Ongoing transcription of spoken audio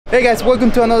Hey guys,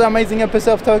 welcome to another amazing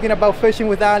episode of Talking About Fishing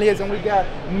with Aliex, and we got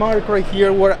Mark right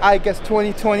here. We're iCast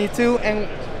 2022, and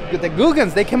with the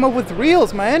GOOGANS, they came up with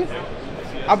reels, man.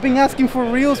 I've been asking for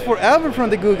reels forever from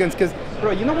the GOOGANS, because,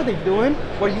 bro, you know what they're doing?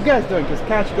 What are you guys doing? Because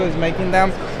Catchco is making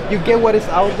them. You get what is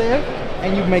out there,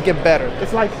 and you make it better.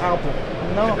 It's like Apple,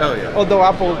 you know? Oh, yeah. Although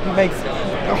Apple makes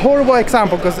a horrible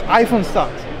example, because iPhone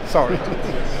sucks. Sorry.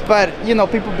 But, you know,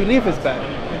 people believe it's better.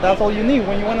 That's all you need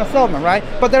when you want to sell them, right?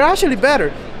 But they're actually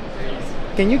better.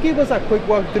 Can you give us a quick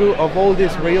walkthrough of all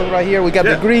this reel right here? We got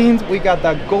the greens, we got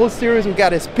the gold series, we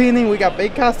got a spinning, we got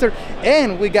baitcaster,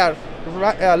 and we got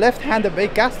left-handed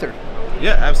baitcaster.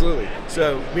 Yeah, absolutely.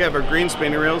 So we have our green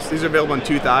spinning reels. These are available in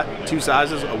two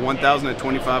sizes, a 1000 and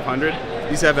 2500.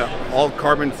 These have an all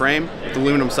carbon frame with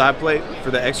aluminum side plate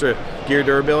for the extra gear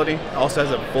durability. It also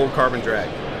has a full carbon drag.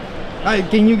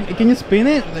 Can you spin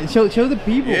it? Show the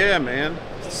people. Yeah, man.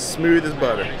 Smooth as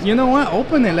butter. You know what?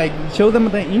 Open it, like show them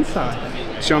the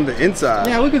inside. Show them the inside.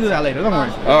 Yeah, we could do that later. Don't worry.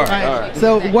 All right.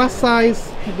 So, what size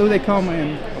do they come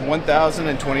in? 1000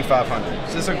 and 2500.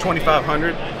 So this is like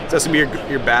 2500. So that's gonna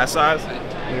be your bass size.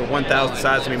 And your 1000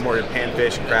 size is gonna be more your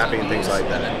panfish and crappie and things like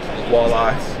that.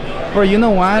 Walleye. Bro, you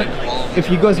know what? If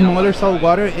you go smaller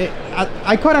saltwater,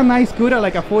 I caught a nice Cuda,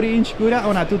 like a 40-inch Cuda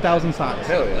on a 2000 size.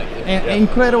 Hell yeah. And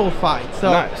incredible fight.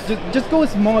 So nice. just go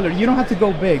smaller. You don't have to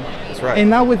go big. That's right. And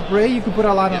now with braid, you can put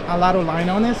a lot of line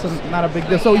on it, so not a big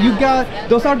deal. So you got,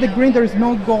 those are the green. There's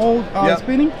no gold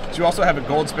spinning. So you also have a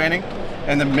gold spinning.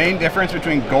 And the main difference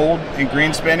between gold and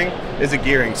green spinning is the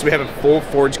gearing. So we have a full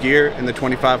forged gear in the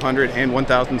 2500 and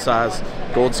 1000 size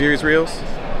gold series reels.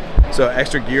 So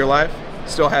extra gear life.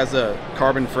 Still has a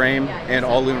carbon frame and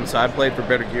all aluminum side plate for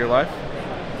better gear life.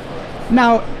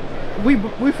 Now,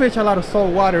 we fish a lot of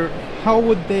salt water. How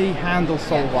would they handle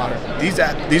salt water?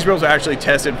 These reels are actually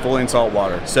tested fully in salt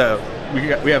water. So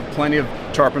we have plenty of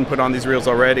tarpon put on these reels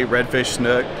already, redfish,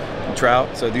 snook, and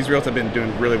trout. So these reels have been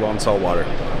doing really well in salt water.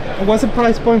 What's the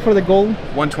price point for the gold?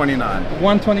 129.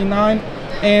 129.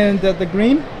 And the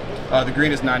green? The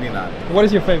green is 99. What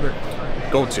is your favorite?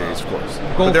 Gold series, of course.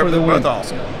 Gold for the win. Both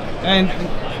awesome. And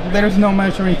there's no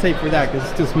measuring tape for that because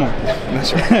it's too small.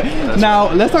 That's right.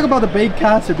 Now, let's talk about the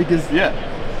baitcaster, because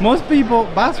most people,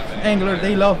 bass angler,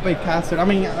 they love baitcaster. I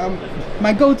mean,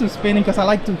 my go-to spinning, because I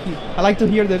like to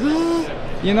hear the,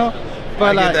 you know.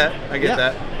 But I get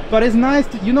that. But it's nice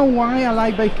to, you know why I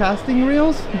like baitcasting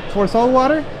reels for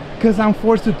saltwater? Because I'm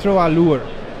forced to throw a lure.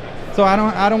 So I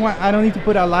don't need to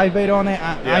put a live bait on it.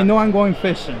 I know I'm going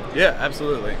fishing. Yeah,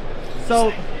 absolutely.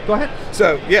 So go ahead.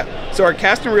 So so our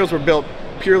casting reels were built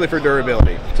purely for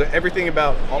durability. So everything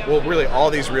about, well, really all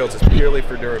these reels is purely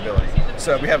for durability.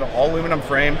 So we have an all aluminum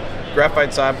frame,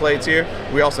 graphite side plates here.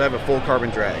 We also have a full carbon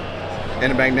drag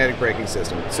and a magnetic braking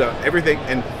system. So everything,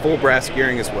 and full brass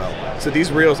gearing as well. So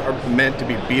these reels are meant to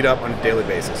be beat up on a daily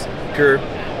basis. Pure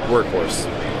workhorse.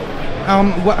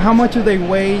 How much do they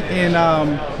weigh in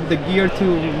the gear to?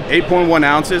 8.1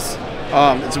 ounces.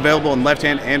 It's available in left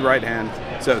hand and right hand.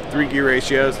 So 3 gear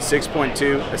ratios,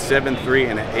 6.2, a 7.3,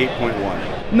 and an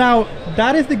 8.1. Now,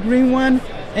 that is the green one,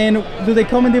 and do they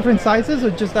come in different sizes,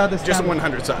 or just that? Just a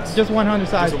 100 size. Just 100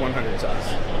 size? Just a 100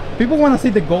 size. People want to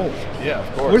see the gold. Yeah,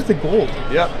 of course. Where's the gold?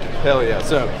 Yep, hell yeah.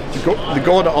 So the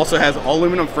gold also has all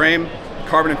aluminum frame,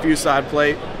 carbon infused side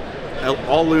plate,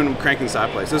 all aluminum cranking side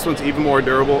plates. This one's even more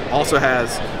durable. Also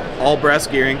has all brass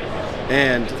gearing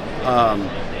and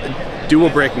dual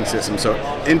braking system. So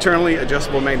internally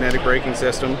adjustable magnetic braking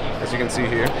system, as you can see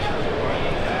here.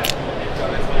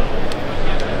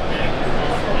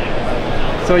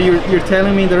 So you're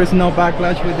telling me there is no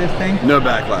backlash with this thing? No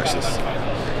backlashes.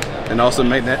 And also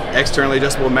externally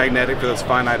adjustable magnetic for those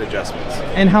finite adjustments.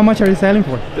 And how much are you selling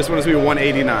for? This one is going to be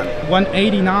 189.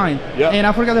 189. Yeah. And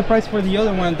I forgot the price for the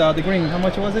other one, the green. How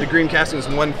much was it? The green casting is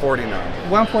 149.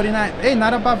 149. Hey,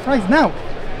 not a bad price. Now,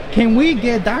 can we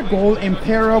get that gold and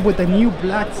pair up with the new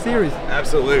black series?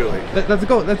 Absolutely. Let's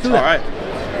go. Let's do that. All right.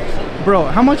 Bro,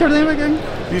 how much are they again?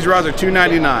 These rods are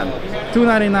 $299.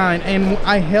 $299, and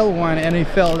I held one and it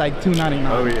felt like $299.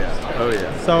 Oh yeah, oh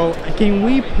yeah. So can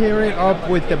we pair it up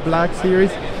with the black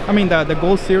series? I mean the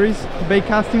gold series bait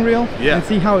casting reel, and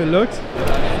see how it looks?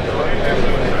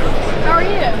 How are you?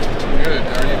 Good.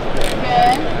 How are you?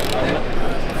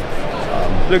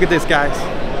 Good. Look at this, guys.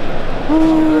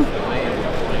 Ooh.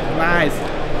 Nice.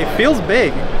 It feels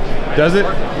big. Does it?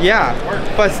 Yeah,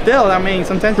 but still, I mean,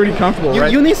 sometimes pretty comfortable, right?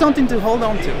 You need something to hold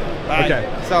on to. Right? Okay.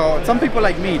 So some people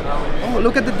like me, oh,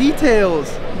 look at the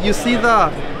details. You see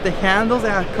the handles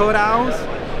that have cutouts.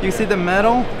 You see the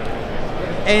metal,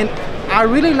 and I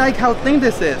really like how thin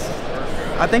this is.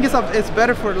 I think it's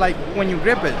better for like when you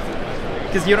grip it,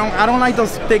 because I don't like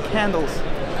those thick handles.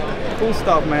 cool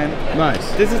stuff, man.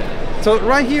 Nice. This is so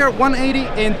right here 180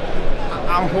 and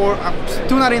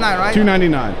 299, right?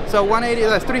 299. So 180,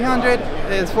 that's 300.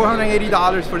 Is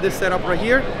 $480 for this setup right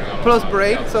here, plus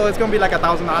braid. So it's gonna be like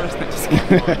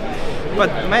 $1,000. But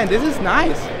man, this is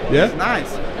nice. Yeah. It's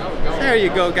nice. There you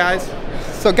go, guys.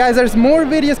 So guys, there's more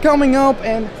videos coming up,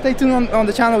 and stay tuned on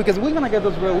the channel because we're gonna get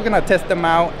those reels. We're gonna test them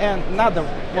out, and not the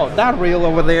that reel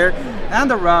over there,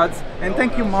 and the rods. And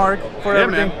thank you, Mark, for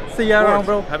everything. Man. See you around,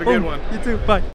 bro. Have a good one. You too. Bye.